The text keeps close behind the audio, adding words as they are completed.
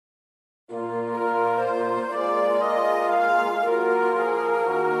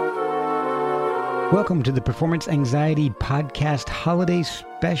Welcome to the Performance Anxiety Podcast Holiday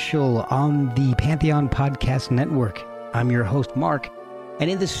Special on the Pantheon Podcast Network. I'm your host, Mark, and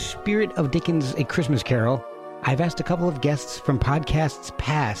in the spirit of Dickens' A Christmas Carol, I've asked a couple of guests from podcasts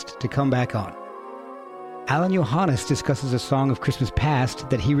past to come back on. Alan Johannes discusses a song of Christmas past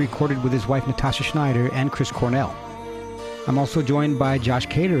that he recorded with his wife Natasha Schneider and Chris Cornell. I'm also joined by Josh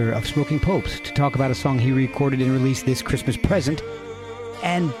Caterer of Smoking Popes to talk about a song he recorded and released this Christmas present,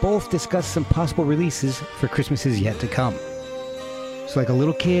 and both discuss some possible releases for Christmases yet to come. So like a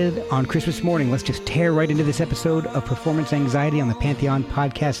little kid on Christmas morning, let's just tear right into this episode of Performance Anxiety on the Pantheon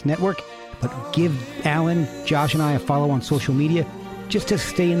Podcast Network. But give Alan, Josh, and I a follow on social media just to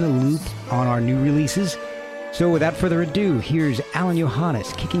stay in the loop on our new releases. So without further ado, here's Alan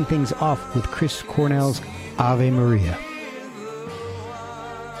Johannes kicking things off with Chris Cornell's Ave Maria.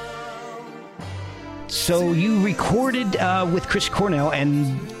 So you recorded with Chris Cornell,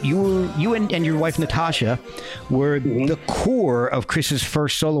 and you and your wife Natasha were the core of Chris's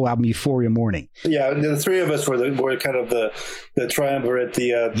first solo album, Euphoria Morning. Yeah, the three of us were kind of the triumvirate,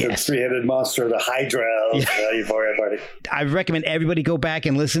 the three-headed monster, the Hydra of Euphoria Party. I recommend everybody go back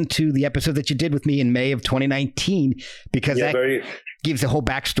and listen to the episode that you did with me in May of 2019 because that gives the whole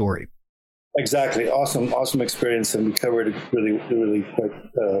backstory. Exactly, awesome experience, and we covered it really quite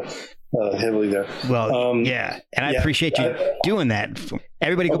heavily there. Well, and I appreciate you doing that.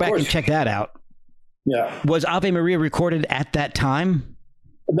 Everybody go back and check that out. Yeah. Was Ave Maria recorded at that time?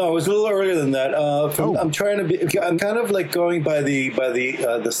 No, it was a little earlier than that. I'm kind of like going by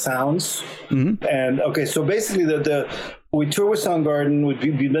the sounds. Mm-hmm. And okay, so basically we toured with Soundgarden.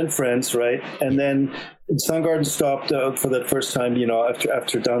 We've been friends, right? And then Soundgarden stopped for that first time,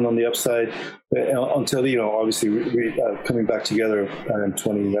 after Down on the Upside, until obviously coming back together in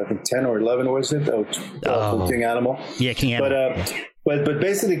 2010 or 11, was it? King Animal. Yeah, King Animal. But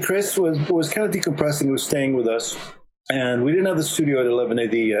basically, Chris was kind of decompressing. He was staying with us, and we didn't have the studio at 11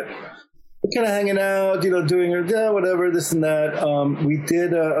 AD yet. We're kind of hanging out, doing whatever, this and that.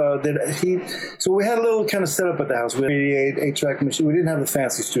 So we had a little kind of setup at the house. We had an 8-track machine. We didn't have the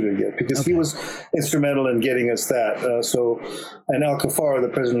fancy studio yet because he was instrumental in getting us that. And Al Kafar, the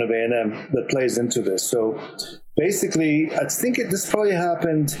president of A&M, that plays into this. So basically, I think this probably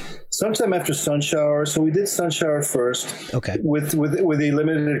happened sometime after Sunshower. So we did Sunshower first, with the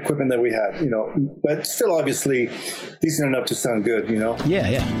limited equipment that we had, but still obviously decent enough to sound good,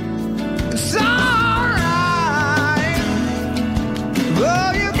 Yeah. It's all right.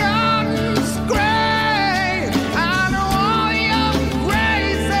 Oh, you got this great. I know all your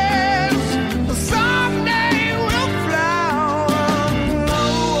graces, but someday we'll flower.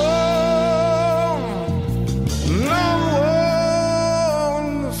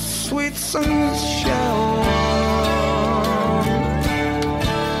 No, sweet sunshine.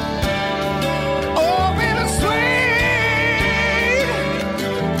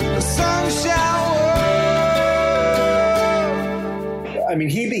 I mean,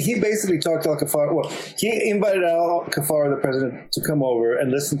 he basically talked to Al Kafar. Well, he invited Al Kafar, the president, to come over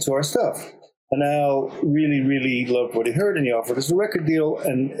and listen to our stuff. And Al really, really loved what he heard, and he offered us a record deal.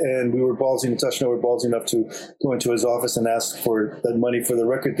 And we were ballsy, Natasha and I were ballsy enough to go into his office and ask for that money for the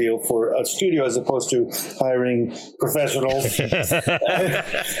record deal for a studio as opposed to hiring professionals.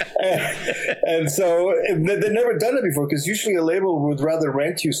 and so they'd never done it before, because usually a label would rather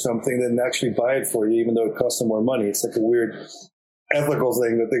rent you something than actually buy it for you, even though it costs them more money. It's like a weird ethical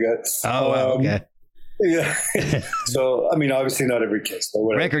thing that they got. Oh, okay. Yeah. So, I mean, obviously not every case, but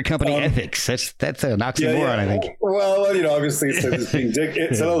whatever. Record company ethics. That's an oxymoron, I think. Well, obviously it's being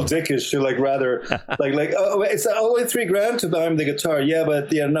it's a little dickish to rather it's only $3,000 to buy him the guitar. Yeah,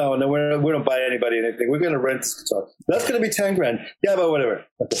 but no, we don't buy anybody anything. We're going to rent this guitar. That's going to be $10,000. Yeah, but whatever.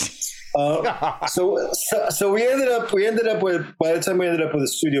 So we ended up with, by the time we ended up with a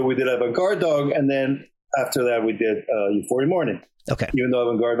studio, we did Avant-Garde Dog, and then after that we did Euphoria Morning. Okay. Even though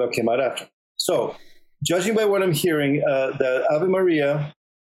Avant-Garde Dog came out after. So, judging by what I'm hearing, the Ave Maria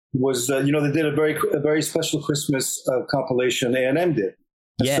was, they did a very special Christmas compilation. A&M did.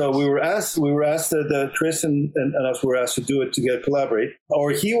 Yes. So we were asked that Chris and us were asked to do it together, collaborate. Or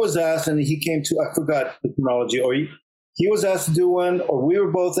he was asked, and he came to, I forgot the chronology, or he was asked to do one, or we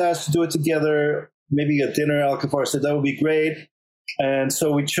were both asked to do it together. Maybe a dinner. Al Kafar said that would be great. And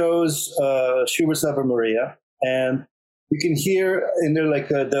so we chose Schubert's Ave Maria, and you can hear in there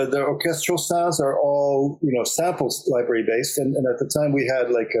the orchestral sounds are all samples library based, and at the time we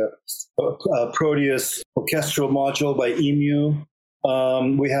had a Proteus orchestral module by EMU.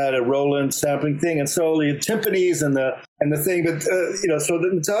 We had a Roland sampling thing, and so the timpanis and the thing. But so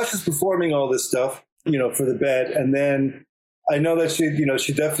Natasha's performing all this stuff, for the bed, and then I know that she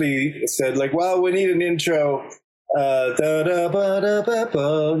definitely said like, well, we need an intro. This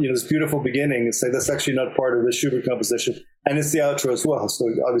beautiful beginning. It's like that's actually not part of the Schubert composition, and it's the outro as well. So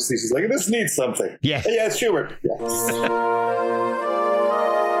obviously she's like, this needs something. Yeah, it's Schubert. Yeah.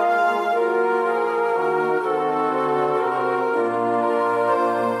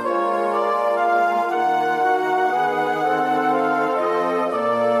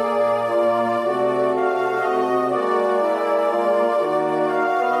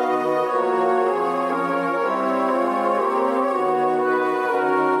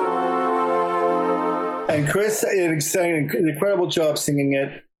 And Chris sang an incredible job singing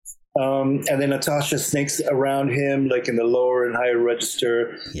it. And then Natasha snakes around him, like in the lower and higher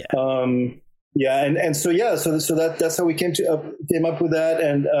register. Yeah. So that's how we came up with that.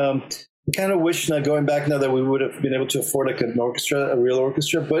 And I kind of wish, now going back now, that we would have been able to afford like an orchestra, a real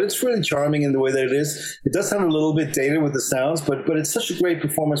orchestra. But it's really charming in the way that it is. It does sound a little bit dated with the sounds, but it's such a great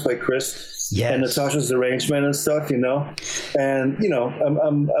performance by Chris. Yes. And Natasha's arrangement and stuff, And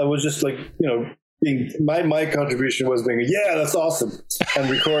I was just like, my contribution was being, yeah, that's awesome, and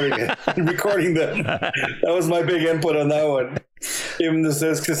recording it, that was my big input on that one. Even this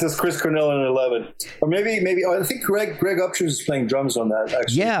says Chris Cornell in 11, or maybe I think Greg Upchurch is playing drums on that.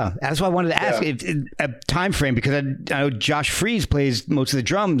 Actually, yeah, that's why I wanted to ask a time frame, because I know Josh Freese plays most of the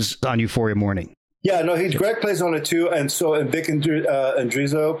drums on Euphoria Morning. Yeah, no, Greg plays on it too, and Vic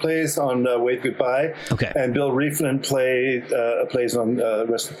Andrizzo plays on Wave Goodbye. Okay, and Bill Rieflin plays on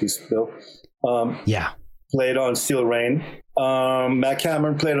Rest in Peace, Bill. Played on Steel Rain. Matt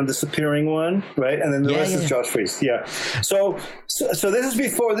Cameron played on Disappearing One, right? And then the rest is Josh Freese. Yeah. So this is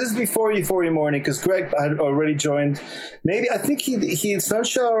before Euphoria Morning, because Greg had already joined. Maybe I think he had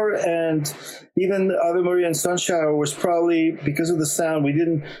Sunshower, and even Ave Maria and Sunshower was probably because of the sound. We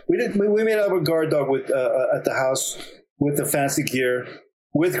made our guard dog with at the house with the fancy gear,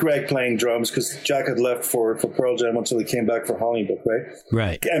 with Greg playing drums, because Jack had left for Pearl Jam until he came back for Hollywood, right?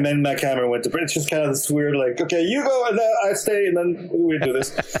 Right. And then Matt Cameron went to Britain. It's just kind of this weird, like, okay, you go and then I stay, and then we do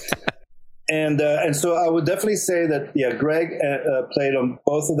this. and so I would definitely say that, Greg played on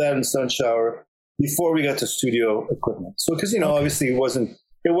both of that and Sunshower before we got to studio equipment. So, because, obviously it wasn't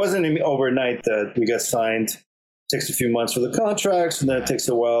overnight that we got signed. It takes a few months for the contracts, and then it takes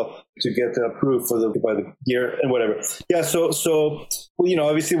a while to get approved by the gear and whatever. Yeah, so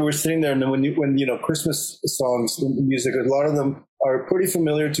obviously we were sitting there, and then when Christmas songs, music, a lot of them are pretty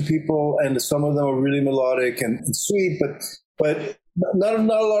familiar to people, and some of them are really melodic and sweet, but not a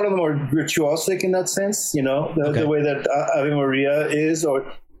lot of them are virtuosic in that sense. The way that Ave Maria is,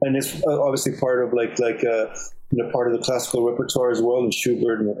 and it's obviously part of part of the classical repertoire as well, and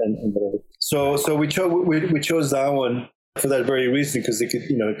Schubert and whatever. So we chose that one for that very reason, because it could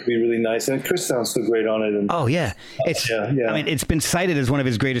be really nice, and Chris sounds so great on it. And, I mean, it's been cited as one of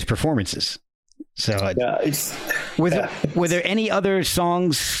his greatest performances. So were there any other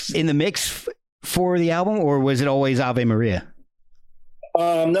songs in the mix for the album, or was it always Ave Maria?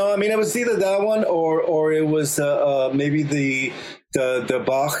 No, I mean, it was either that one or it was maybe the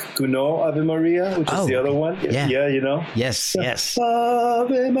Bach Gounod Ave Maria, which is the other one. Yeah. Yes.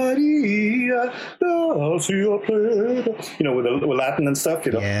 Ave Maria, with Latin and stuff.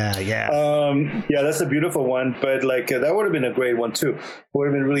 Yeah, that's a beautiful one. But that would have been a great one too. It would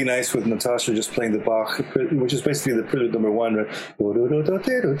have been really nice with Natasha just playing the Bach, which is basically the prelude number 1, right?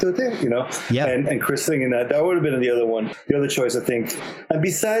 And Chris singing that. That would have been the other choice, I think. And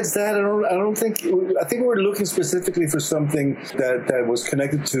besides that, I think we were looking specifically for something that was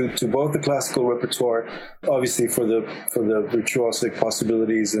connected to both the classical repertoire, obviously for the virtuosic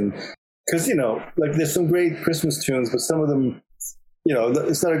possibilities, and because there's some great Christmas tunes, but some of them,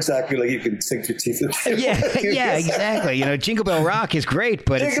 it's not exactly like you can sink your teeth into. Yeah, exactly. Jingle Bell Rock is great,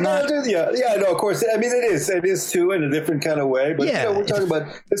 but it's not. No, of course. I mean, it is too, in a different kind of way. But we're talking about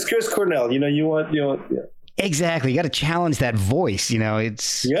it's Chris Cornell. You want. Exactly. You got to challenge that voice,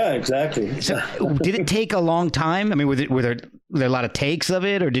 it's... Yeah, exactly. So did it take a long time? I mean, were there a lot of takes of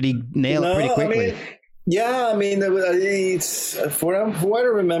it, or did he nail it pretty quickly? From what I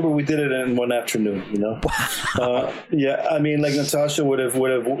remember, we did it in one afternoon, Wow. I mean, Natasha would have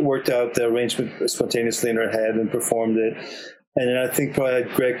worked out the arrangement spontaneously in her head and performed it. And then I think probably had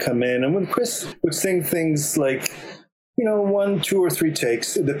Greg come in, and when Chris would sing things like, 1, 2, or 3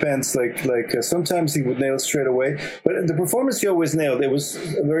 takes. It depends. Sometimes he would nail it straight away, but the performance he always nailed. It was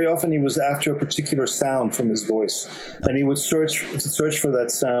very often he was after a particular sound from his voice, and he would search for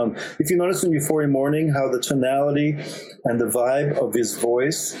that sound. If you notice in Euphoria Morning how the tonality and the vibe of his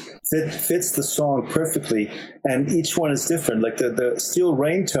voice fits the song perfectly, and each one is different. Like the Steel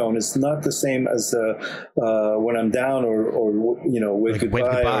Rain tone is not the same as When I'm Down or Wave Like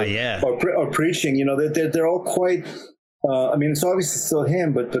Goodbye, or Preaching. They're all quite. It's obviously still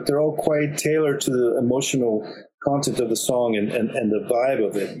him, but they're all quite tailored to the emotional content of the song and the vibe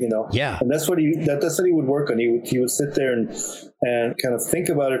of it, Yeah. And that's what he would work on. He would sit there and kind of think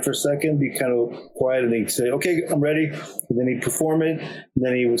about it for a second, be kind of quiet, and he'd say, "Okay, I'm ready." And then he'd perform it, and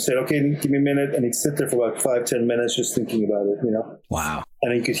then he would say, "Okay, give me a minute," and he'd sit there for about 5-10 minutes just thinking about it, Wow.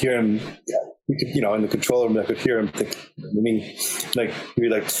 And you could hear him. You could, in the control room, I could hear him think. Like he'd be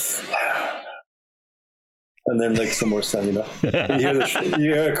like. And then some more sun, you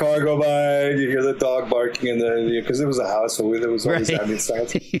hear a car go by, you hear the dog barking, because it was a house, so there was always ambient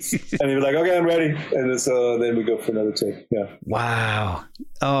sounds. And he'd be like, "Okay, I'm ready," and so then we go for another take. Yeah. Wow.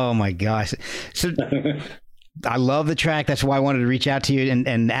 Oh my gosh. So I love the track. That's why I wanted to reach out to you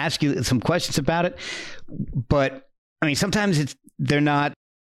and ask you some questions about it. But sometimes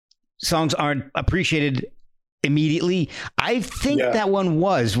songs aren't appreciated immediately. I think that one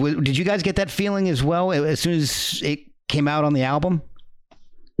was. Did you guys get that feeling as well as soon as it came out on the album?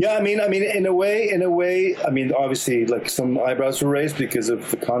 Yeah, in a way, obviously, some eyebrows were raised because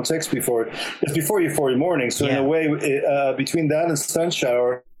of the context before Euphoria Morning. So in a way, between that and Sun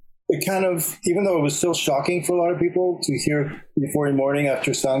Shower, it kind of, even though it was still shocking for a lot of people to hear Euphoria Morning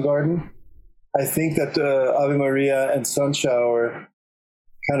after Soundgarden, I think that Ave Maria and Sun Shower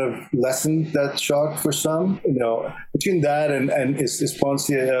kind of lessened that shock for some, between that and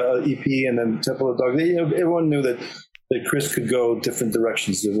Esponcia EP and then Temple of Dog. Everyone knew that Chris could go different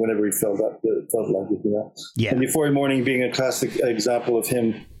directions whenever he felt like it, Yeah. And Euphoria Morning being a classic example of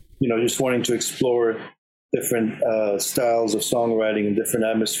him, just wanting to explore different styles of songwriting and different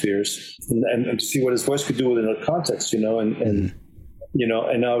atmospheres and to see what his voice could do within a context, and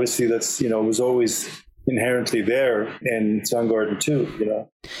obviously that's, was always inherently there in Soundgarden too,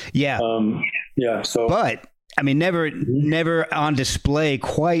 Yeah. So, but never on display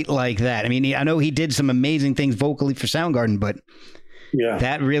quite like that. I know he did some amazing things vocally for Soundgarden, but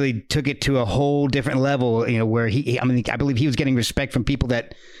that really took it to a whole different level. Where I believe he was getting respect from people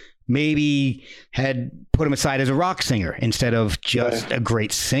that maybe had put him aside as a rock singer instead of just a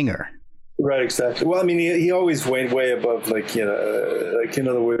great singer. Right. Exactly. Well, he always went way above, in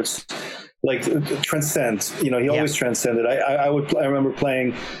other words, transcends. He always transcended. I remember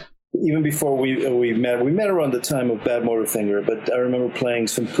playing even before we met. We met around the time of Bad Motorfinger, but I remember playing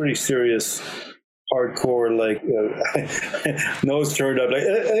some pretty serious hardcore, nose turned up,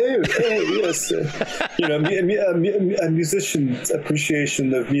 hey, yes, a musician's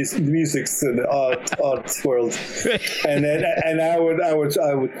appreciation of music's an odd world, and I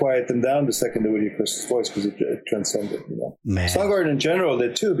would quiet them down the second they would hear Chris's voice because it transcended. Man. Soundgarden in general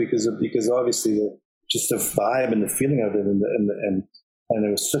did too, because obviously just the vibe and the feeling of it, and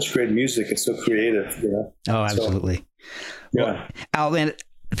it was such great music and so creative. Oh, absolutely. So, well, Al, man,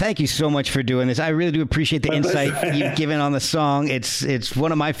 thank you so much for doing this. I really do appreciate the insight you've given on the song. It's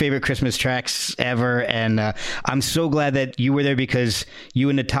one of my favorite Christmas tracks ever, and I'm so glad that you were there because you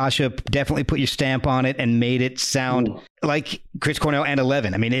and Natasha definitely put your stamp on it and made it sound like Chris Cornell and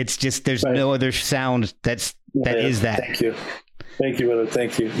 11. It's just there's no other sound that is that. Thank you, brother.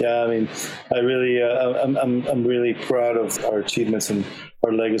 Thank you. Yeah, I really, I'm really proud of our achievements and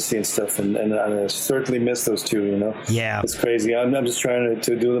our legacy and stuff, and I certainly miss those two. Yeah, it's crazy. I'm just trying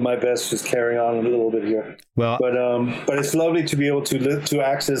to do my best, just carrying on a little bit here. Well, but it's lovely to be able to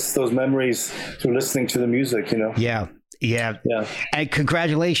access those memories through listening to the music. Yeah. And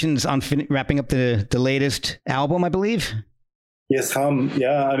congratulations on wrapping up the latest album, I believe. Yes,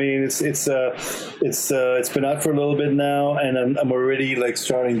 yeah. It's been out for a little bit now, and I'm already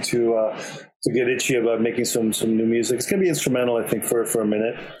starting to get itchy about making some new music. It's gonna be instrumental, I think, for a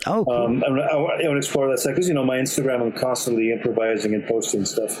minute. Oh, cool. I want to explore that side because my Instagram, I'm constantly improvising and posting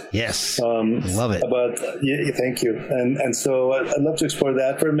stuff. Yes, love it. Thank you. And so I'd love to explore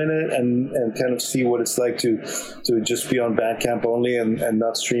that for a minute and kind of see what it's like to just be on Bandcamp only and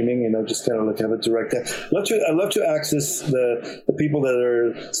not streaming. Just kind of have a direct. I love to access the people that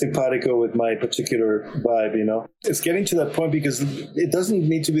are simpatico with my particular vibe. It's getting to that point because it doesn't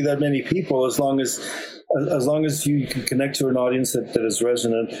need to be that many people. As long as you can connect to an audience that is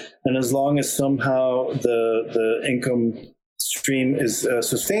resonant, and as long as somehow the income stream is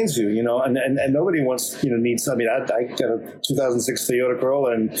sustains you, and nobody needs. I got a 2006 Toyota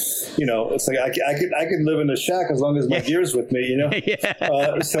Corolla, and it's like I could live in a shack as long as my gear's with me,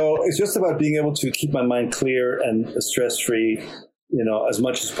 Yeah. So it's just about being able to keep my mind clear and stress free. as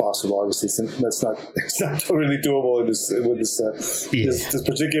much as possible. Obviously, it's not totally doable with this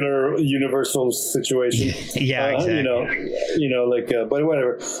particular universal situation. Yeah, exactly. But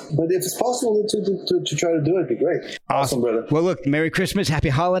whatever. But if it's possible to try to do it, it'd be great. Awesome, brother. Well, look, Merry Christmas, Happy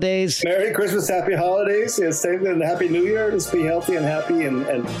Holidays. Merry Christmas, Happy Holidays. Yeah, same thing, and Happy New Year. Let's be healthy and happy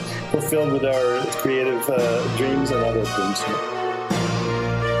and fulfilled with our creative dreams and other dreams.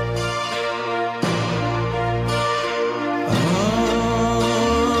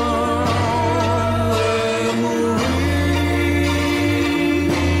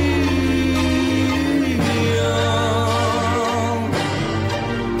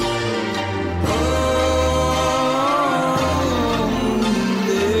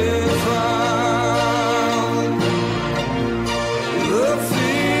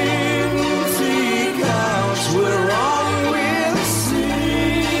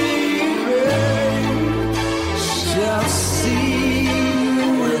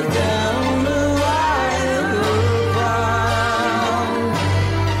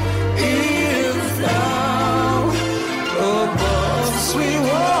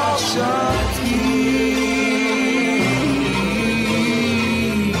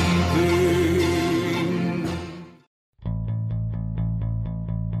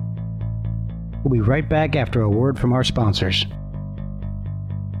 We'll be right back after a word from our sponsors.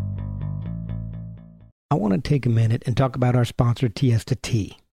 I want to take a minute and talk about our sponsor, Tiesta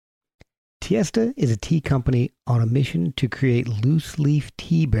Tea. Tiesta is a tea company on a mission to create loose leaf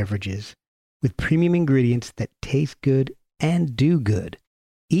tea beverages with premium ingredients that taste good and do good.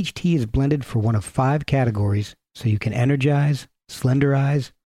 Each tea is blended for one of 5 categories, so you can energize,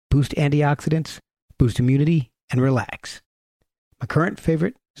 slenderize, boost antioxidants, boost immunity, and relax. My current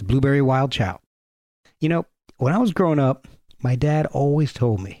favorite is Blueberry Wild Chow. When I was growing up, my dad always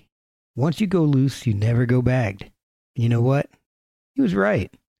told me, once you go loose, you never go bagged. And you know what? He was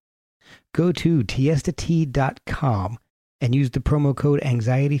right. Go to tiestatea.com and use the promo code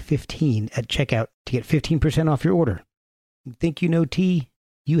Anxiety15 at checkout to get 15% off your order. Think you know tea?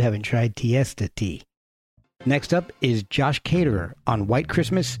 You haven't tried Tiesta Tea. Next up is Josh Caterer on White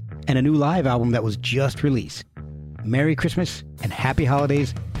Christmas and a new live album that was just released. Merry Christmas and Happy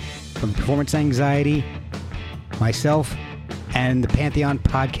Holidays from Performance Anxiety, myself, and the Pantheon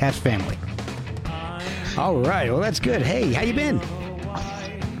podcast family. All right, well, that's good. Hey, how you been?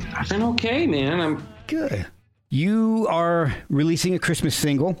 I've been okay, man. I'm good. You are releasing a Christmas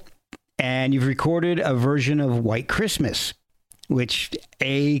single, and you've recorded a version of White Christmas, which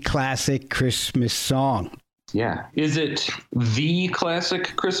a classic Christmas song. Yeah. Is it the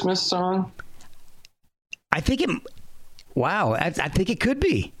classic Christmas song? I think it could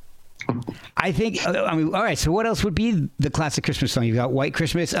be. All right, so what else would be the classic Christmas song? You've got White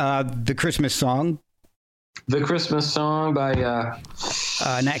Christmas, the Christmas song. The Christmas song by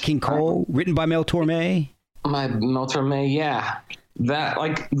Nat King Cole, written by Mel Torme. Mel Torme, yeah.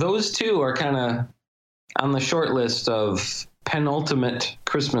 Those two are kind of on the short list of penultimate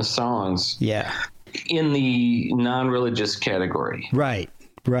Christmas songs. Yeah. In the non-religious category. Right.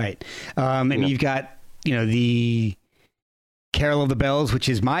 And you've got, the Carol of the Bells, which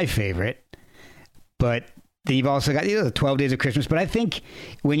is my favorite, but then you've also got the 12 Days of Christmas. But I think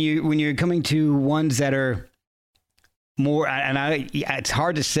when you're coming to ones that are more, it's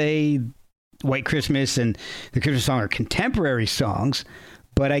hard to say White Christmas and the Christmas song are contemporary songs,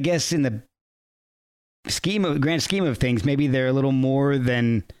 but I guess in the grand scheme of things, maybe they're a little more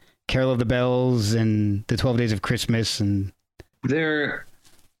than Carol of the Bells and the 12 Days of Christmas, and they're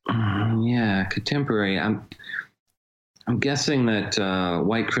contemporary. I'm guessing that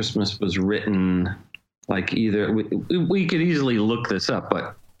White Christmas was written either we could easily look this up,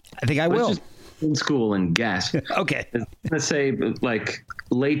 but I think I will. Just old school and guess. Okay. Let's say late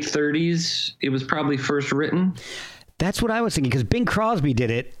 30s. It was probably first written. That's what I was thinking, because Bing Crosby did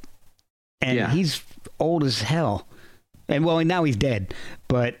it, and he's old as hell. And now he's dead,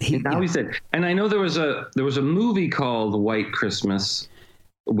 but he's dead. And I know there was a movie called White Christmas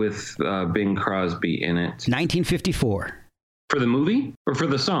with Bing Crosby in it. 1954. For the movie or for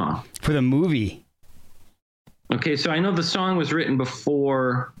the song? For the movie. Okay, so I know the song was written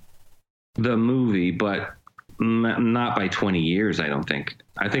before the movie, but not by 20 years, I don't think.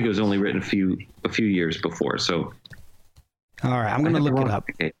 I think it was only written a few years before. So, all right, I'm going to look it up.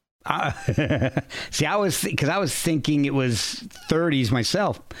 Okay. See, I was thinking it was 30s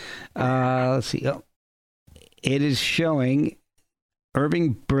myself. Let's see. Oh, it is showing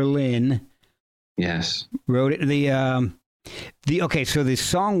Irving Berlin. Yes, wrote it. So the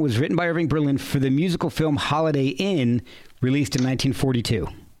song was written by Irving Berlin for the musical film Holiday Inn, released in 1942.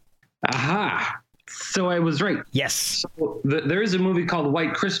 Aha! So I was right. Yes. So there is a movie called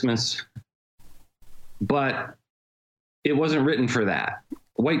White Christmas, but it wasn't written for that.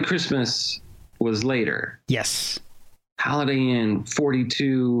 White Christmas was later. Yes. Holiday Inn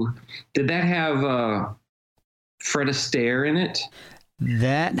 42. Did that have Fred Astaire in it?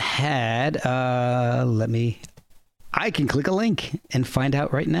 That had, I can click a link and find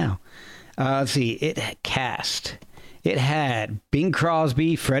out right now. Let's see, it had Bing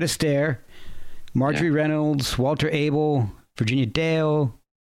Crosby, Fred Astaire, Marjorie Reynolds, Walter Abel, Virginia Dale,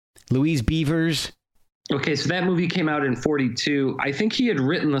 Louise Beavers. Okay, so that movie came out in 42. I think he had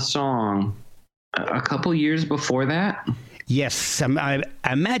written the song a couple years before that. Yes, I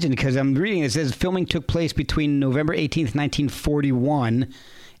imagine, because I'm reading it says filming took place between November 18th, 1941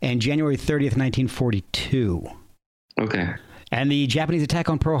 and January 30th, 1942. Okay. And the Japanese attack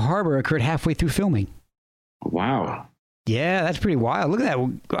on Pearl Harbor occurred halfway through filming. Wow. Yeah, that's pretty wild. Look at that.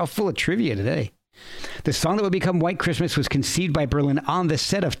 We're all full of trivia today. The song that would become White Christmas was conceived by Berlin on the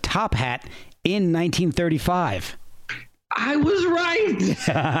set of Top Hat in 1935. I was right.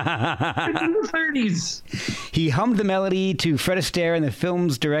 In the 30s. He hummed the melody to Fred Astaire and the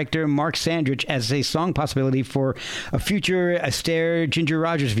film's director, Mark Sandrich, as a song possibility for a future Astaire Ginger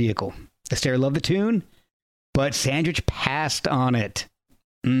Rogers vehicle. Astaire loved the tune, but Sandrich passed on it.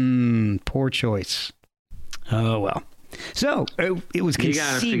 Poor choice. Oh, well. So, it was conceived... You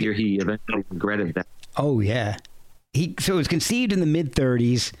gotta figure he eventually regretted that. Oh, yeah. So it was conceived in the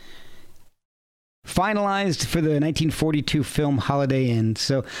mid-30s, finalized for the 1942 film Holiday Inn.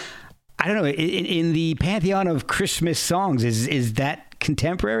 So, I don't know, in the pantheon of Christmas songs, is that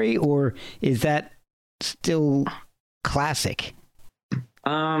contemporary or is that still classic?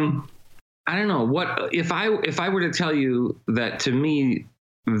 I don't know. What if I were to tell you that, to me,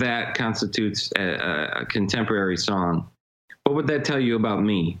 that constitutes a contemporary song, what would that tell you about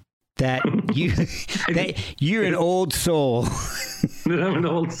me? That you're an old soul. That I'm an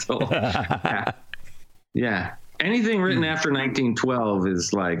old soul. Yeah. Anything written after 1912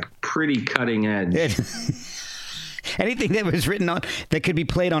 is like pretty cutting edge. Anything that was written on that could be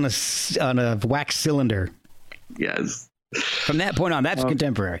played on a wax cylinder. Yes. From that point on, that's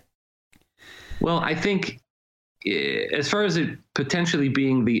contemporary. Well, I think as far as it potentially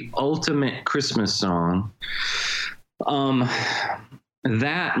being the ultimate Christmas song,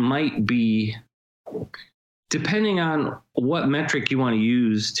 that might be, depending on what metric you want to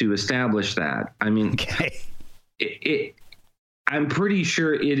use to establish that. I mean, I'm pretty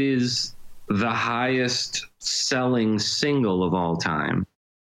sure it is the highest selling single of all time.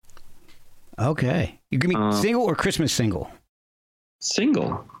 Okay. You give me single or Christmas single?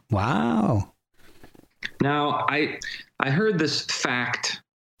 Single. Wow. Now, I heard this fact,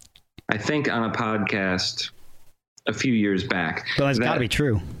 I think, on a podcast a few years back. Well, it's got to be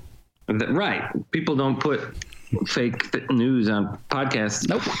true. Right. People don't put fake news on podcasts.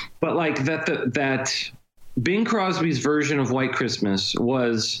 Nope. But like that Bing Crosby's version of White Christmas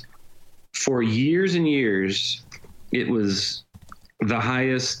was, for years and years, it was the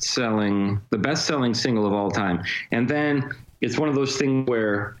best selling single of all time. And then it's one of those things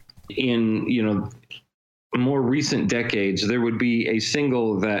where in, more recent decades, there would be a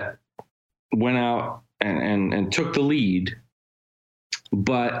single that went out and took the lead,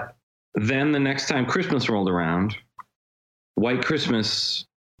 but then the next time Christmas rolled around, White Christmas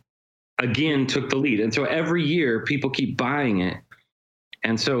again took the lead, and so every year people keep buying it,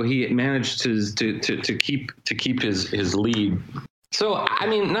 and so he managed to keep his lead. So I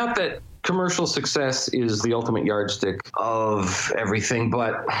mean, not that commercial success is the ultimate yardstick of everything,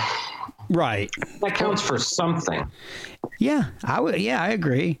 but right, that counts for something. Yeah, I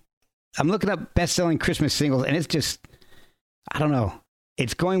agree. I'm looking up best-selling Christmas singles, and it's just, I don't know.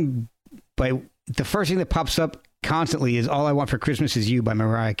 It's going by, the first thing that pops up constantly is All I Want for Christmas Is You by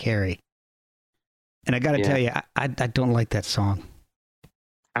Mariah Carey. And I got to tell you, I don't like that song.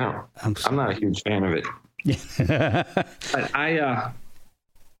 I'm not a huge fan of it. But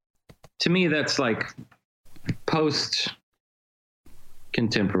to me, that's like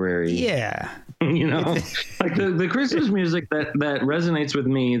post-contemporary. Yeah. Like the Christmas music that resonates with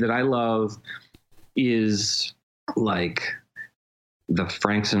me, that I love, is like the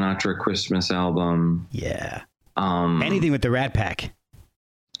Frank Sinatra Christmas album. Yeah. Anything with the Rat Pack.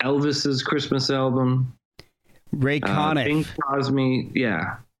 Elvis's Christmas album. Ray Conniff. Bing Crosby.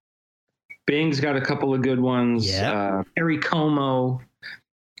 Yeah. Bing's got a couple of good ones. Yeah. Perry Como.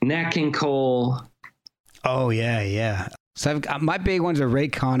 Nat King Cole. Oh, yeah. So my big ones are Ray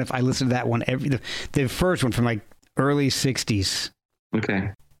Conniff. I listen to that one the first one from like early 60s.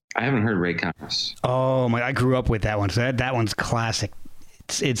 Okay. I haven't heard Ray Conniff. Oh my! I grew up with that one, so that one's classic.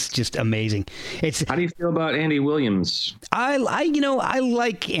 It's just amazing. How do you feel about Andy Williams? I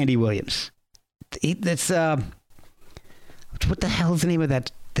like Andy Williams. That's what the hell is the name of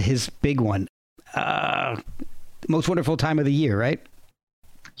that? His big one, Most Wonderful Time of the Year, right?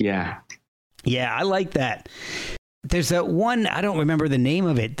 Yeah, I like that. There's that one, I don't remember the name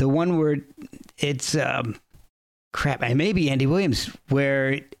of it. The one where it's crap. It may be Andy Williams,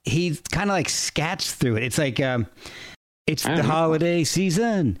 where he kind of like scats through it. It's like it's the holiday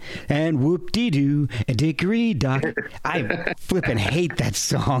season and whoop-de-doo and dickory-dock. I flipping hate that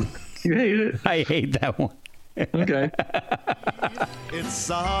song. You hate it? I hate that one. Okay. It's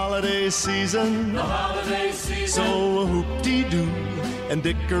the holiday season. So whoop-de-doo and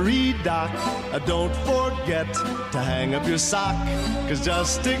dickory-dock. Don't forget to hang up your sock, 'cause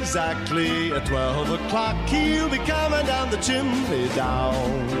just exactly at 12 o'clock he'll be coming down the chimney down.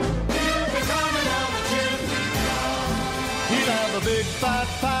 He'll have a big fat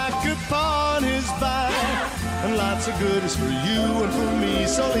pack upon his back, and lots of goodies for you and for me.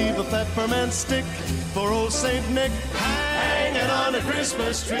 So leave a peppermint stick for old Saint Nick hanging on a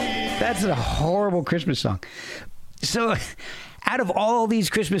Christmas tree. That's a horrible Christmas song. So, out of all these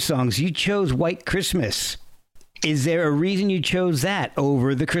Christmas songs, you chose White Christmas. Is there a reason you chose that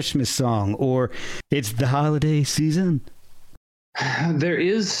over the Christmas song, or it's the holiday season? There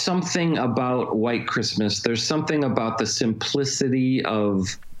is something about White Christmas. There's something about the simplicity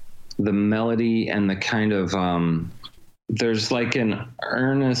of the melody and the kind of there's like an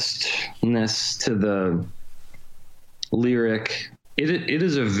earnestness to the lyric. It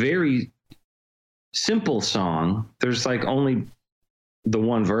is a very simple song. There's like only the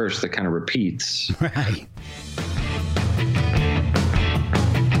one verse that kind of repeats. Right.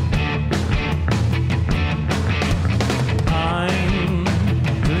 I'm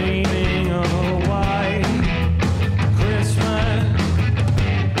dreaming of a white Christmas,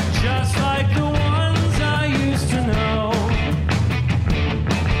 just like the ones I used to know,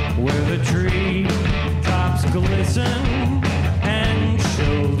 where the tree tops glisten and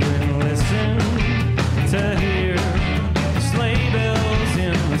children listen to hear sleigh bells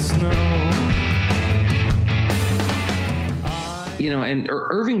in the snow. And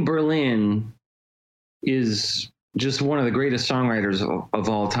Irving Berlin is just one of the greatest songwriters of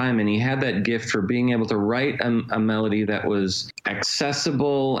all time. And he had that gift for being able to write a melody that was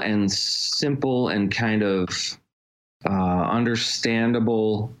accessible and simple and kind of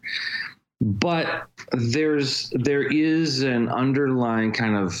understandable. But there is an underlying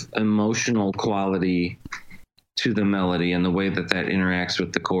kind of emotional quality to the melody and the way that interacts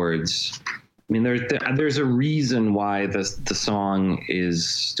with the chords. I mean, there's a reason why the song is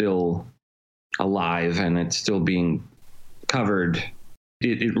still alive and it's still being covered.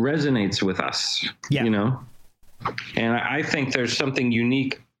 It resonates with us, And I think there's something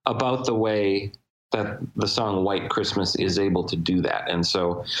unique about the way that the song White Christmas is able to do that. And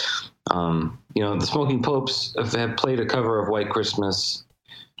so, the Smoking Popes have played a cover of White Christmas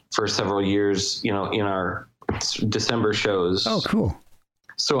for several years, in our December shows. Oh, cool.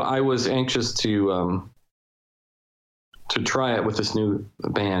 So I was anxious to try it with this new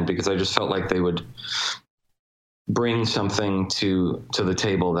band because I just felt like they would bring something to the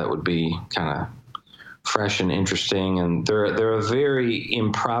table that would be kind of fresh and interesting. And they're a very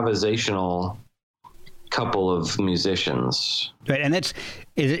improvisational couple of musicians. Right, and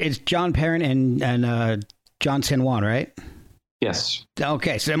it's John Perrin and John San Juan, right? Yes.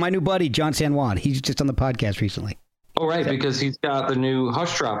 Okay, so my new buddy John San Juan, he's just on the podcast recently. Oh, right, because he's got the new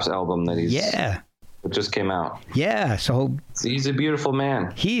Hush Drops album that it just came out. Yeah, so he's a beautiful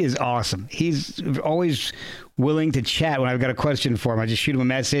man. He is awesome. He's always willing to chat when I've got a question for him. I just shoot him a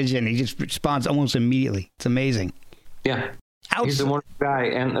message and he just responds almost immediately. It's amazing. Yeah. He's a wonderful guy.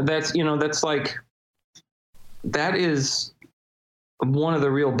 And that is one of the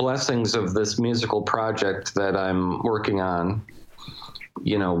real blessings of this musical project that I'm working on,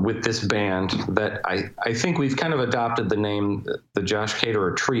 with this band, that I think we've kind of adopted the name, the Josh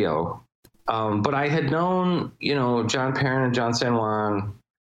Caterer Trio. But I had known, John Perrin and John San Juan,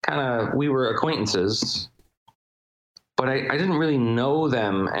 we were acquaintances, but I didn't really know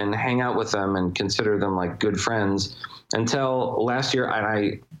them and hang out with them and consider them like good friends until last year. And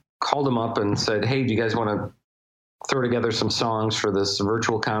I called them up and said, hey, do you guys want to throw together some songs for this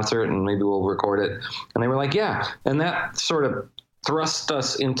virtual concert and maybe we'll record it? And they were like, yeah. And that sort of thrust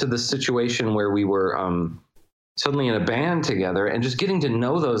us into the situation where we were suddenly in a band together, and just getting to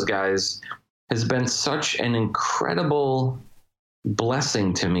know those guys has been such an incredible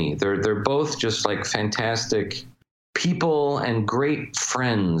blessing to me. They're both just like fantastic people and great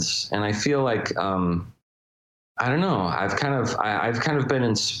friends. And I feel like I don't know. I've kind of been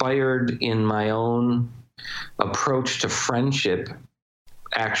inspired in my own approach to friendship,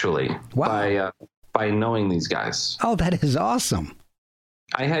 actually, by knowing these guys. Oh, that is awesome.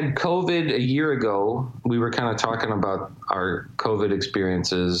 I had COVID a year ago. We were kind of talking about our COVID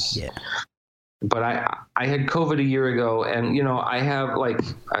experiences. Yeah. But I had COVID a year ago, and I have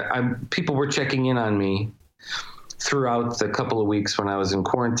people were checking in on me throughout the couple of weeks when I was in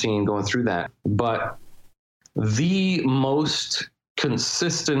quarantine going through that. But the most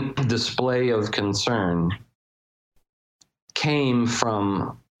consistent display of concern came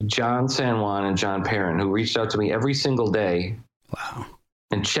from John San Juan and John Perrin, who reached out to me every single day. Wow.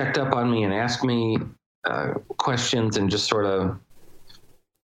 And checked up on me and asked me questions, and just sort of,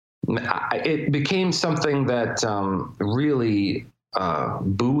 it became something that really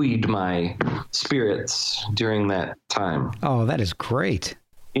buoyed my spirits during that time. Oh, that is great.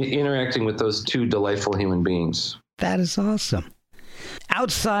 Interacting with those two delightful human beings. That is awesome.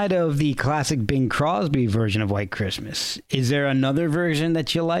 Outside of the classic Bing Crosby version of White Christmas, is there another version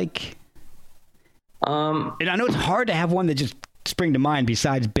that you like? And I know it's hard to have one that just spring to mind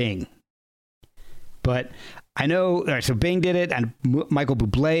besides Bing. But I know, all right, so Bing did it, and Michael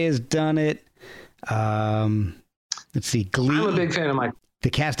Bublé has done it. Let's see, Glee. I'm a big fan of Michael. The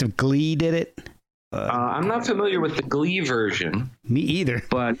cast of Glee did it. I'm not familiar with the Glee version. Me either.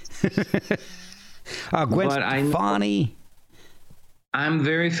 But Gwen Stefani. I'm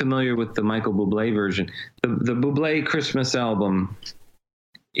very familiar with the Michael Bublé version. The Bublé Christmas album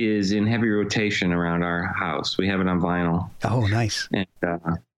is in heavy rotation around our house. We have it on vinyl. Oh, nice. And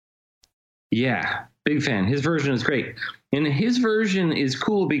yeah, big fan. His version is great. And his version is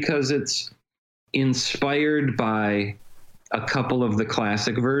cool because it's inspired by a couple of the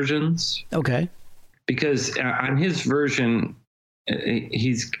classic versions. Okay. Because on his version,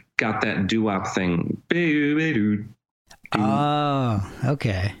 he's got that doo-wop thing. Oh,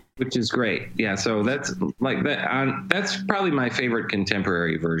 okay. Which is great. Yeah, so that's like that. That's probably my favorite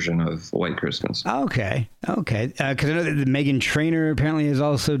contemporary version of White Christmas. Okay. Because I know that Meghan Trainor apparently has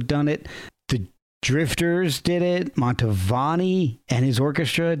also done it. The Drifters did it. Mantovani and his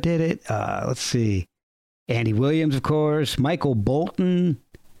orchestra did it. Let's see. Andy Williams, of course. Michael Bolton.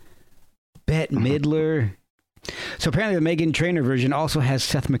 Bette Midler. So apparently the Meghan Trainor version also has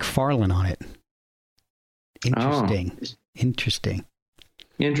Seth MacFarlane on it. Interesting. Oh.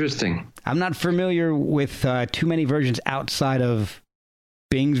 Interesting. I'm not familiar with too many versions outside of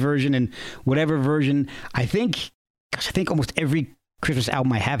Bing's version, and whatever version. I think almost every Christmas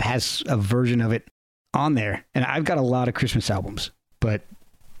album I have has a version of it on there, and I've got a lot of Christmas albums, but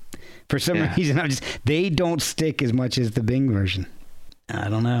for some reason they don't stick as much as the Bing version. I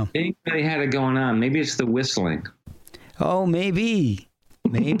don't know. They had it going on. Maybe it's the whistling. Oh, maybe.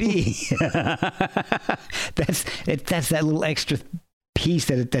 That's that little extra piece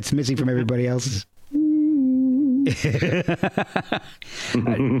that's missing from everybody else's.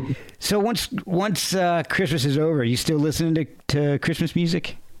 So once Christmas is over, are you still listening to Christmas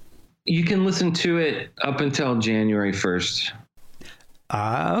music? You can listen to it up until January 1st.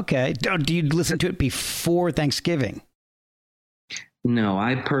 Okay. Do you listen to it before Thanksgiving? No,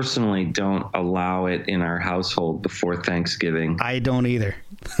 I personally don't allow it in our household before Thanksgiving. I don't either.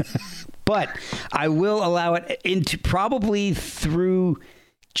 But I will allow it into probably through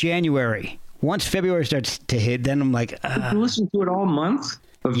January. Once February starts to hit, then I'm like... You listen to it all month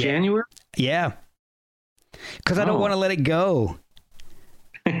of January? Yeah. Because I don't want to let it go.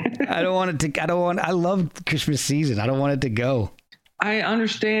 I love Christmas season. I don't want it to go. I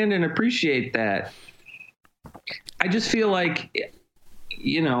understand and appreciate that. I just feel like...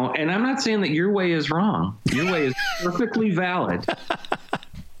 and I'm not saying that your way is wrong. Your way is perfectly valid.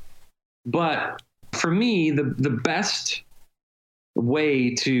 But for me, the best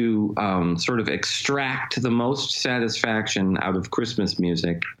way to sort of extract the most satisfaction out of Christmas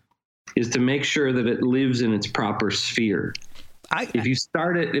music is to make sure that it lives in its proper sphere. If you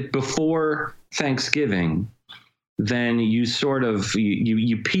start it before Thanksgiving, then you sort of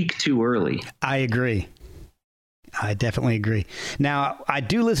you peak too early. I agree. I definitely agree. Now, I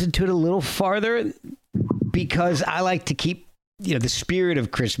do listen to it a little farther because I like to keep, the spirit of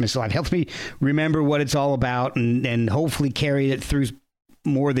Christmas alive. It helps me remember what it's all about and hopefully carry it through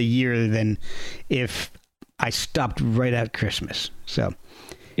more of the year than if I stopped right at Christmas. So,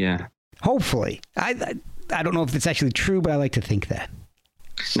 yeah. Hopefully. I don't know if it's actually true, but I like to think that.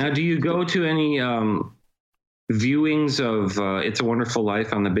 Now, do you go to any viewings of It's a Wonderful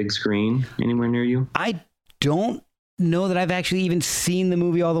Life on the big screen anywhere near you? I don't know that I've actually even seen the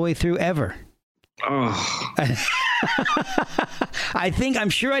movie all the way through ever. Oh. I'm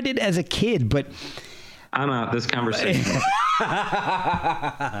sure I did as a kid, but I'm out. This conversation.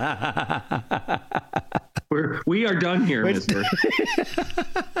 We are done here, mister.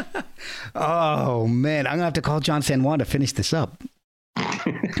 Oh, man. I'm going to have to call John San Juan to finish this up.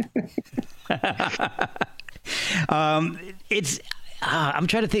 I'm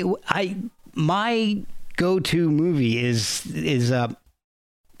trying to think. My go-to movie is A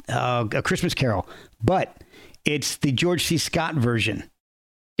Christmas Carol, but it's the George C. Scott version.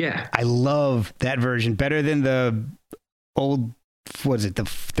 Yeah. I love that version better than the old, what is it, the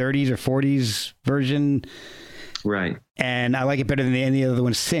 30s or 40s version? Right. And I like it better than any other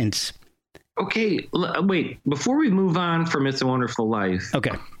one since. Okay, wait. Before we move on from It's a Wonderful Life,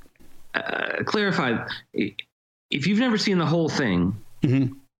 okay, clarify. If you've never seen the whole thing,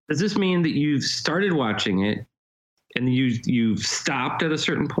 does this mean that you've started watching it and you've stopped at a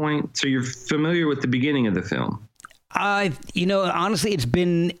certain point? So you're familiar with the beginning of the film? Honestly, it's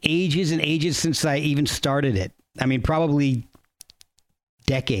been ages and ages since I even started it. I mean, probably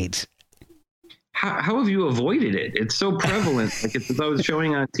decades. How have you avoided it? It's so prevalent. Like it's always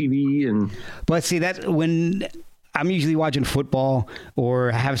showing on TV. But see, that's when I'm usually watching football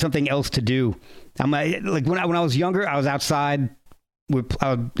or have something else to do. I'm like when I was younger, I was outside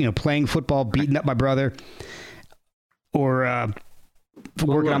playing football, beating up my brother, or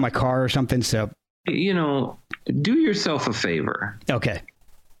working on my car or something. So, do yourself a favor. Okay.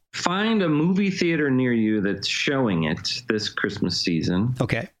 Find a movie theater near you that's showing it this Christmas season.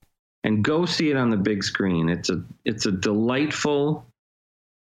 Okay. And go see it on the big screen. It's a delightful,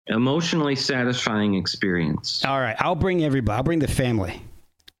 emotionally satisfying experience. All right. I'll bring everybody. I'll bring the family.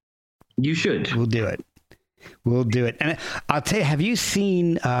 You should. We'll do it. And I'll tell you, have you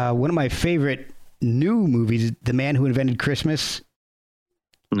seen one of my favorite new movies, The Man Who Invented Christmas?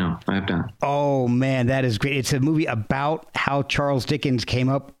 No, I have not. Oh, man, that is great. It's a movie about how Charles Dickens came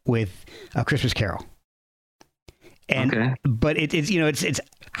up with A Christmas Carol. But it's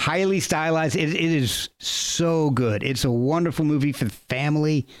highly stylized. It is so good. It's a wonderful movie for the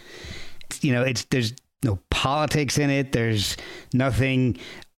family. There's no politics in it. There's nothing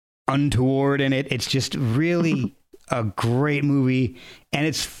untoward in it. It's just really a great movie, and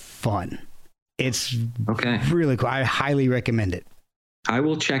it's fun. It's really cool. I highly recommend it. I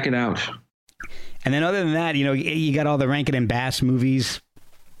will check it out. And then other than that, you got all the Rankin and Bass movies.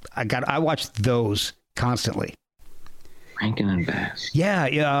 I watch those constantly. Rankin and Bass. Yeah,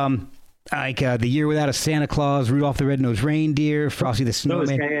 like The Year Without a Santa Claus, Rudolph the Red-Nosed Reindeer, Frosty the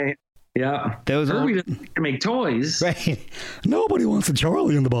Snowman. Yeah. Those are we didn't make toys. Right. Nobody wants a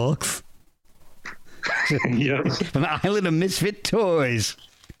Charlie in the box. Yes. From the Island of Misfit Toys.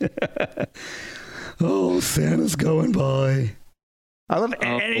 Oh, Santa's going by. I love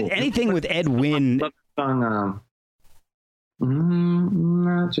anything with Ed Wynn. I love the song,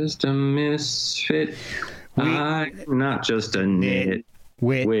 not just a misfit. I'm not just a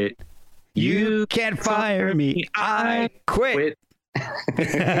nitwit. You can't fire me. I quit.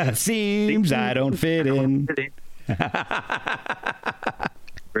 Seems I don't fit in.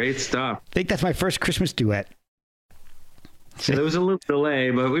 Great stuff. I think that's my first Christmas duet. So there was a little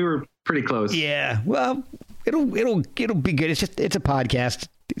delay, but we were pretty close. Yeah. Well, it'll be good. It's a podcast.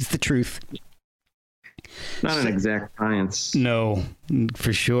 It's the truth. Not an exact science. No,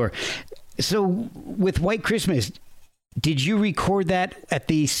 for sure. So with White Christmas, did you record that at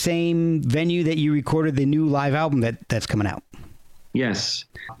the same venue that you recorded the new live album that's coming out? Yes.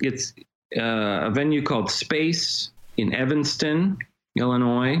 It's a venue called Space in Evanston,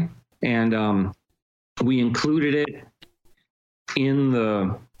 Illinois. And we included it in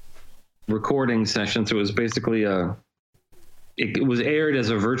the recording session. So it was basically it was aired as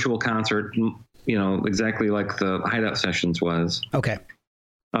a virtual concert, exactly like the Hideout Sessions was. Okay.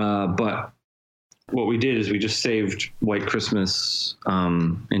 But what we did is we just saved White Christmas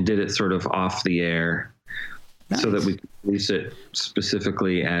and did it sort of off the air. Nice. So that we could release it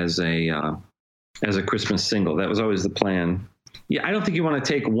specifically as a Christmas single. That was always the plan. Yeah, I don't think you want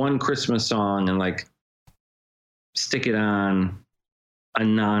to take one Christmas song and stick it on a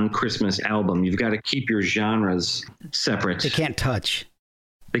non-Christmas album. You've got to keep your genres separate. They can't touch.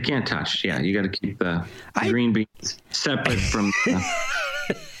 Yeah, you got to keep the green beans separate from.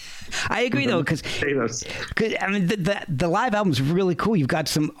 I agree though, because I mean the live album is really cool. You've got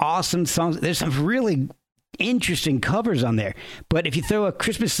some awesome songs. There's some really interesting covers on there. But if you throw a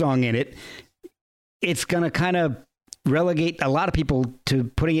Christmas song in it, it's gonna kind of relegate a lot of people to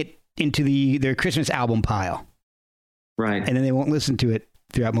putting it into their Christmas album pile. Right. And then they won't listen to it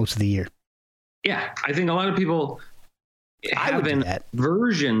throughout most of the year. Yeah, I think a lot of people have an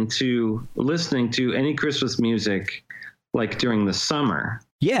aversion to listening to any Christmas music during the summer.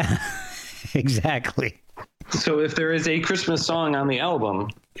 Yeah. Exactly. So if there is a Christmas song on the album,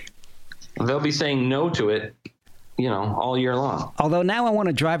 they'll be saying no to it, all year long. Although now I want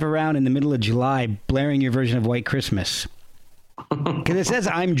to drive around in the middle of July blaring your version of White Christmas. Because it says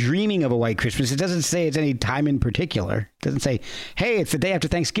I'm dreaming of a white Christmas. It doesn't say it's any time in particular. It doesn't say, hey, it's the day after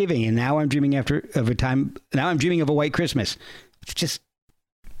Thanksgiving, and now I'm dreaming of a white Christmas. It's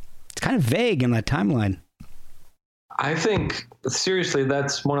kind of vague in that timeline. I think, seriously,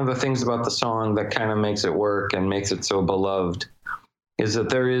 that's one of the things about the song that kind of makes it work and makes it so beloved, is that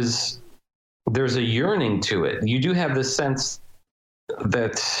there's a yearning to it. You do have this sense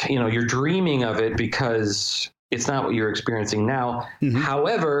that, you're dreaming of it because it's not what you're experiencing now. Mm-hmm.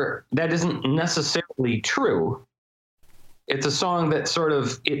 However, that isn't necessarily true. It's a song that sort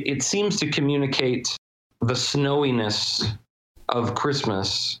of, it seems to communicate the snowiness of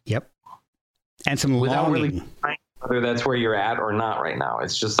Christmas. Yep. And some without longing. Really finding whether that's where you're at or not right now.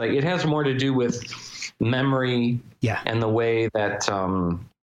 It's just like, it has more to do with memory. Yeah. And the way that,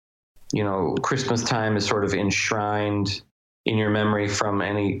 Christmas time is sort of enshrined in your memory from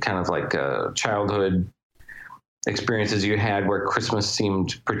any kind of like childhood experiences you had where Christmas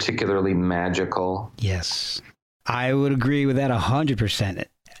seemed particularly magical. Yes, I would agree with that 100%.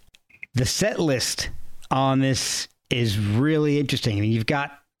 The set list on this is really interesting. I mean, you've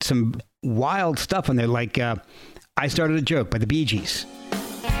got some wild stuff on there, like I Started a Joke by the Bee Gees.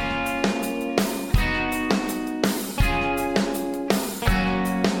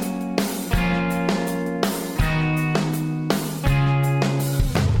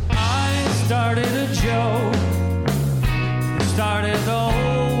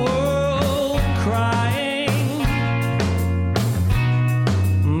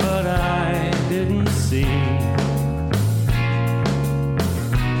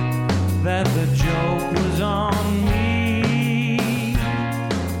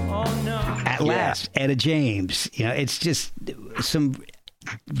 Etta James, it's just some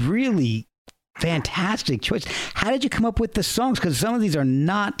really fantastic choice. How did you come up with the songs? Because some of these are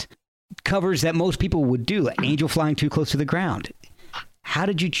not covers that most people would do. Like Angel Flying Too Close to the Ground. How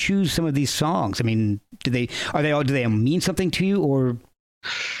did you choose some of these songs? I mean, do they mean something to you, or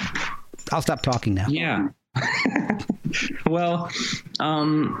I'll stop talking now. Yeah. Well,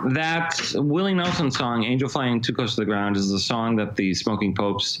 that Willie Nelson song, Angel Flying Too Close to the Ground, is the song that the Smoking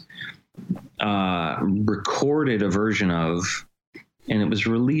Popes recorded a version of, and it was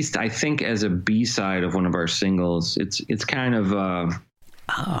released, I think, as a B-side of one of our singles. It's kind of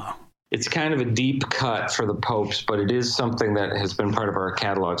it's kind of a deep cut for the Popes, but it is something that has been part of our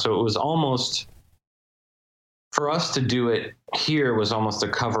catalog. So it was almost, for us to do it here, was almost a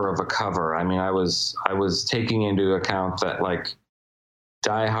cover of a cover. I mean, I was taking into account that like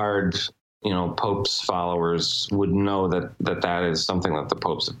diehard Popes followers would know that is something that the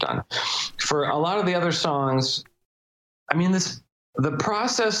Popes have done. For a lot of the other songs, I mean, the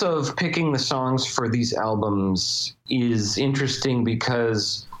process of picking the songs for these albums is interesting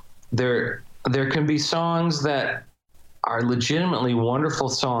because there can be songs that are legitimately wonderful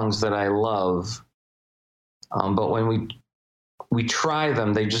songs that I love, but when we try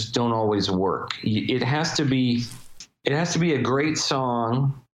them, they just don't always work. It has to be a great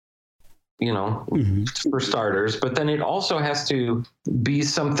song, mm-hmm. for starters, but then it also has to be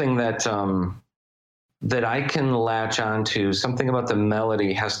something that that I can latch onto. Something about the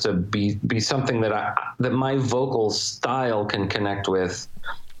melody has to be something that my vocal style can connect with,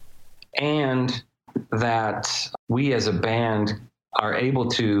 and that we as a band are able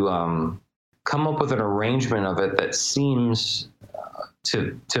to come up with an arrangement of it that seems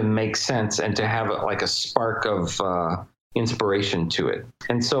to make sense and to have like a spark of inspiration to it.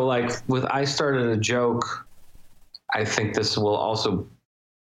 And so like with I Started a Joke, I think this will also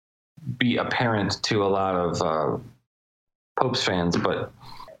be apparent to a lot of Popes fans, but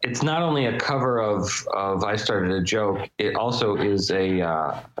it's not only a cover of I Started a Joke, it also is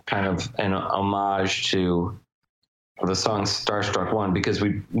a kind of an homage to the song Starstruck One, because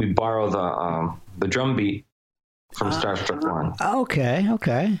we borrow the drum beat from Starstruck One.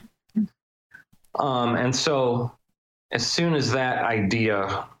 Okay. And so as soon as that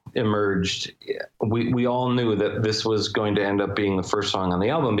idea emerged, we all knew that this was going to end up being the first song on the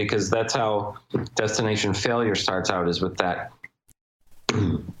album, because that's how Destination Failure starts out, is with that.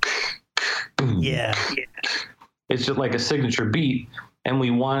 Yeah. It's just like a signature beat. And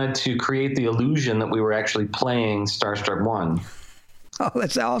we wanted to create the illusion that we were actually playing Starstruck One. Oh,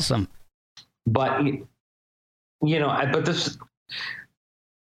 that's awesome. But, but this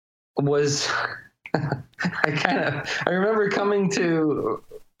was, I remember coming to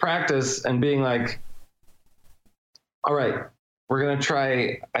practice and being like, all right, we're going to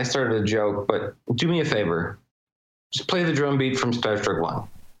try, I started a joke, but do me a favor. Just play the drum beat from Star Trek 1.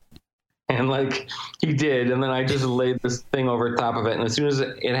 And like he did. And then I just laid this thing over top of it. And as soon as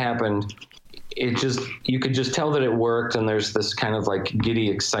it happened, you could just tell that it worked. And there's this kind of like giddy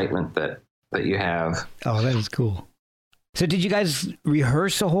excitement that you have. Oh, that is cool. So did you guys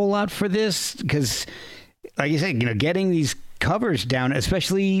rehearse a whole lot for this? Because like you said, getting these covers down,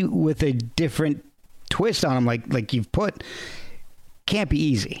 especially with a different twist on them, like you've put, can't be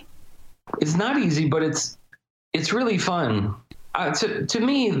easy. It's not easy, but it's really fun. To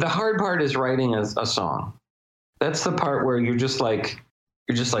me, the hard part is writing a song. That's the part where you're just like,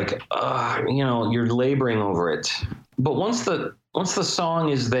 you're laboring over it. But once the song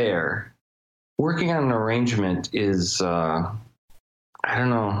is there, working on an arrangement is, I don't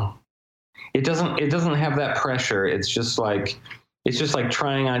know. It doesn't have that pressure. It's just like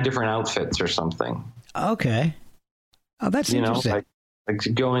trying on different outfits or something. Okay. Oh, that's interesting.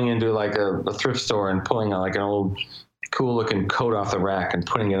 Like going into like a thrift store and pulling like an old cool looking coat off the rack and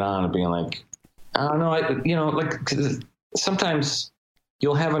putting it on and being like, I don't know, sometimes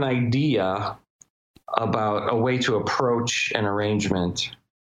you'll have an idea about a way to approach an arrangement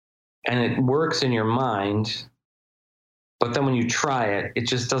and it works in your mind, but then when you try it, it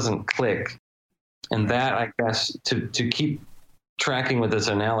just doesn't click. And that, I guess, to keep tracking with this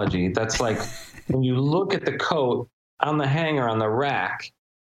analogy, that's like when you look at the coat on the hanger on the rack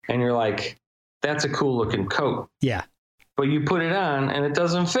and you're like, that's a cool looking coat. Yeah. But you put it on and it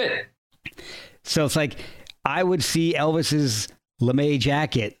doesn't fit. So it's like I would see Elvis's LeMay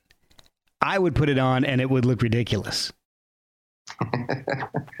jacket. I would put it on and it would look ridiculous.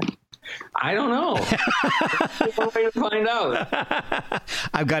 I don't know. There's one way to find out.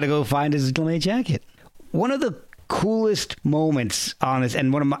 I've got to go find his LeMay jacket. One of the coolest moments on this,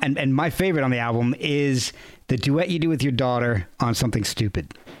 and and my favorite on the album, is the duet you do with your daughter on Something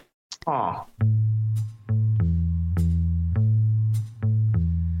Stupid. Oh.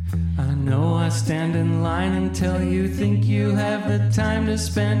 I know I stand in line until you think you have the time to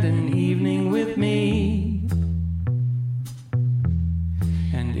spend an evening with me.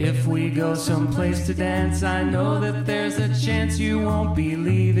 And if we go someplace to dance, I know that there's a chance you won't be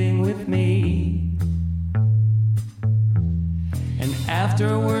leaving with me. And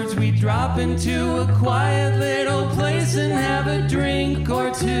afterwards we drop into a quiet little place and have a drink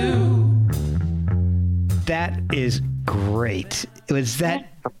or two. That is great. Was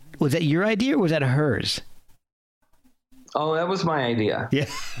that your idea or was that hers? Oh, that was my idea.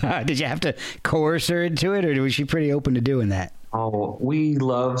 Yeah. Did you have to coerce her into it, or was she pretty open to doing that? Oh, we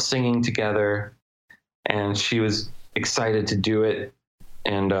love singing together, and she was excited to do it.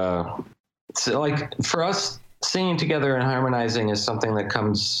 And so, like, for us, singing together and harmonizing is something that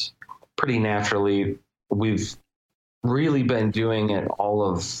comes pretty naturally. We've really been doing it all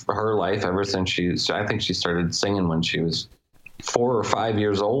of her life ever since I think she started singing when she was 4 or 5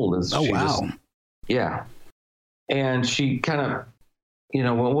 years old. Oh, wow. Yeah. And she kind of,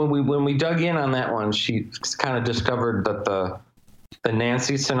 when we dug in on that one, she kind of discovered that the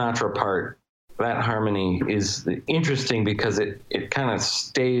Nancy Sinatra part, that harmony is interesting because it kind of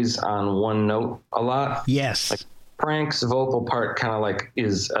stays on one note a lot. Yes. Like Frank's vocal part kind of like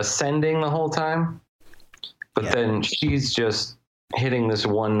is ascending the whole time, but then she's just hitting this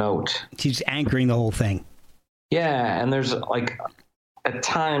one note. She's anchoring the whole thing. Yeah, and there's like at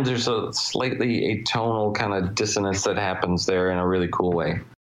times there's a slightly atonal kind of dissonance that happens there in a really cool way.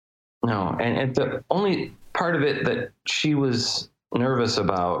 No, and the only part of it that she was nervous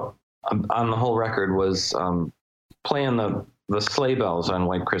about on the whole record was playing the sleigh bells on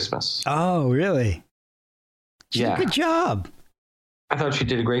White Christmas. Oh, really? She did a good job. I thought she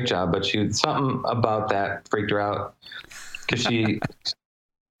did a great job, but something about that freaked her out because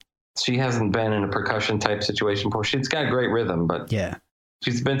she hasn't been in a percussion type situation before. She's got great rhythm, but yeah,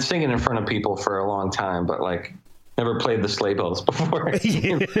 she's been singing in front of people for a long time, but like never played the sleigh bells before.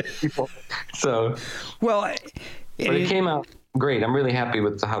 So, well, but it came out great. I'm really happy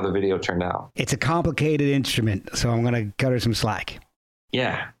with how the video turned out. It's a complicated instrument, so I'm going to cut her some slack.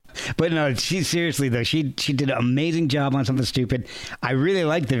 Yeah. But no, seriously though, she did an amazing job on Something Stupid. I really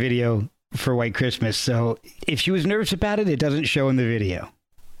liked the video for White Christmas. So if she was nervous about it, it doesn't show in the video.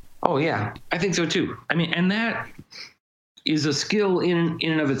 Oh yeah, I think so too. I mean, and that is a skill in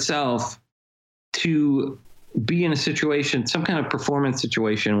and of itself to be in a situation, some kind of performance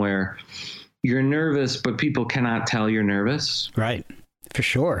situation where you're nervous, but people cannot tell you're nervous. Right. For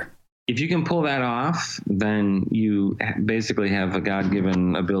sure. If you can pull that off, then you basically have a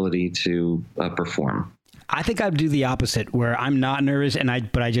God-given ability to perform. I think I'd do the opposite, where I'm not nervous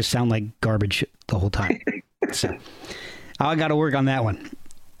but I just sound like garbage the whole time. So I got to work on that one.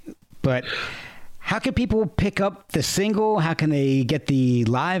 But how can people pick up the single? How can they get the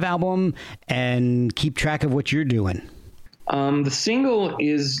live album and keep track of what you're doing? The single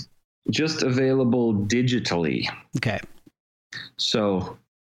is just available digitally. Okay. So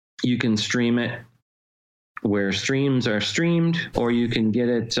you can stream it where streams are streamed, or you can get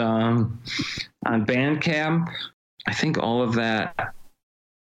it on Bandcamp. I think all of that,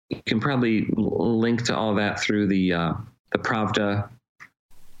 you can probably link to all that through the Pravda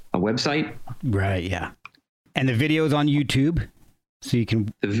website. Right, yeah. And the video's on YouTube, so you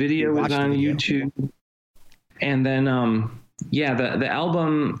can The video is on YouTube. And then, the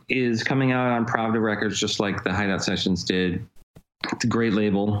album is coming out on Pravda Records, just like the Hideout Sessions did. It's a great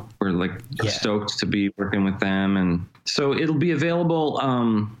label. We're stoked to be working with them. And so it'll be available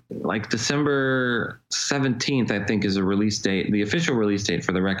December 17th, I think, is a release date, the official release date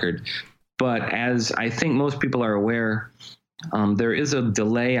for the record. But as I think most people are aware, there is a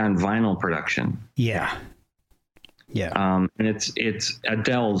delay on vinyl production. Yeah. Yeah. And it's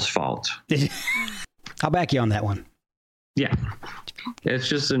Adele's fault. I'll back you on that one. Yeah. It's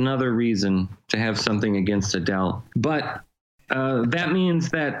just another reason to have something against Adele. But that means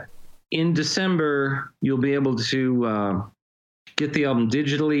that in December, you'll be able to get the album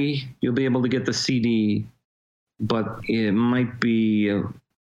digitally. You'll be able to get the CD, but it might be a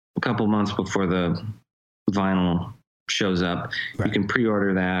couple months before the vinyl shows up. Right. You can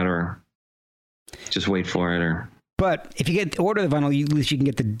pre-order that or just wait for it. But if you order the vinyl, at least you can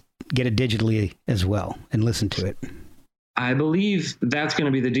get it digitally as well and listen to it. I believe that's going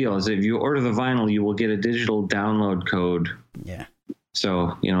to be the deal, is if you order the vinyl, you will get a digital download code. Yeah.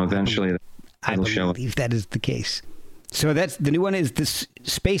 So, eventually it'll show. I believe that is the case. So that's the new one is the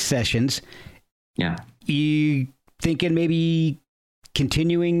Space Sessions. Yeah. You thinking maybe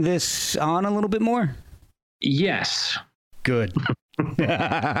continuing this on a little bit more? Yes. Good.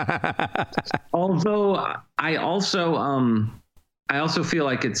 Although I also feel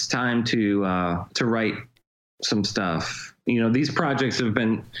like it's time to write some stuff. These projects have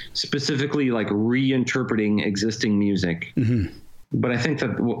been specifically reinterpreting existing music. Mm-hmm. But I think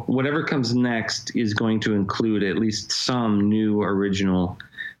that whatever comes next is going to include at least some new original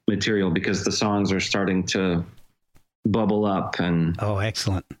material, because the songs are starting to bubble up and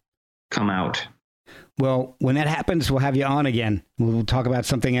excellent, come out. Well, when that happens, we'll have you on again. We'll talk about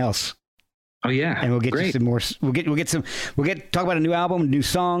something else. Oh yeah, and we'll get you some more. We'll talk about a new album, new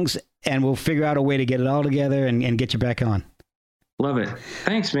songs, and we'll figure out a way to get it all together and get you back on. Love it.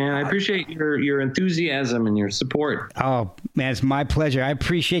 Thanks, man. I appreciate your enthusiasm and your support. Oh, man, it's my pleasure. I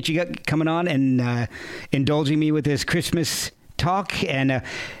appreciate you coming on and indulging me with this Christmas talk. And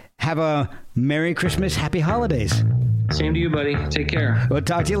have a Merry Christmas, Happy Holidays. Same to you, buddy. Take care. We'll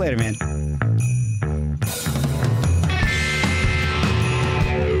talk to you later, man.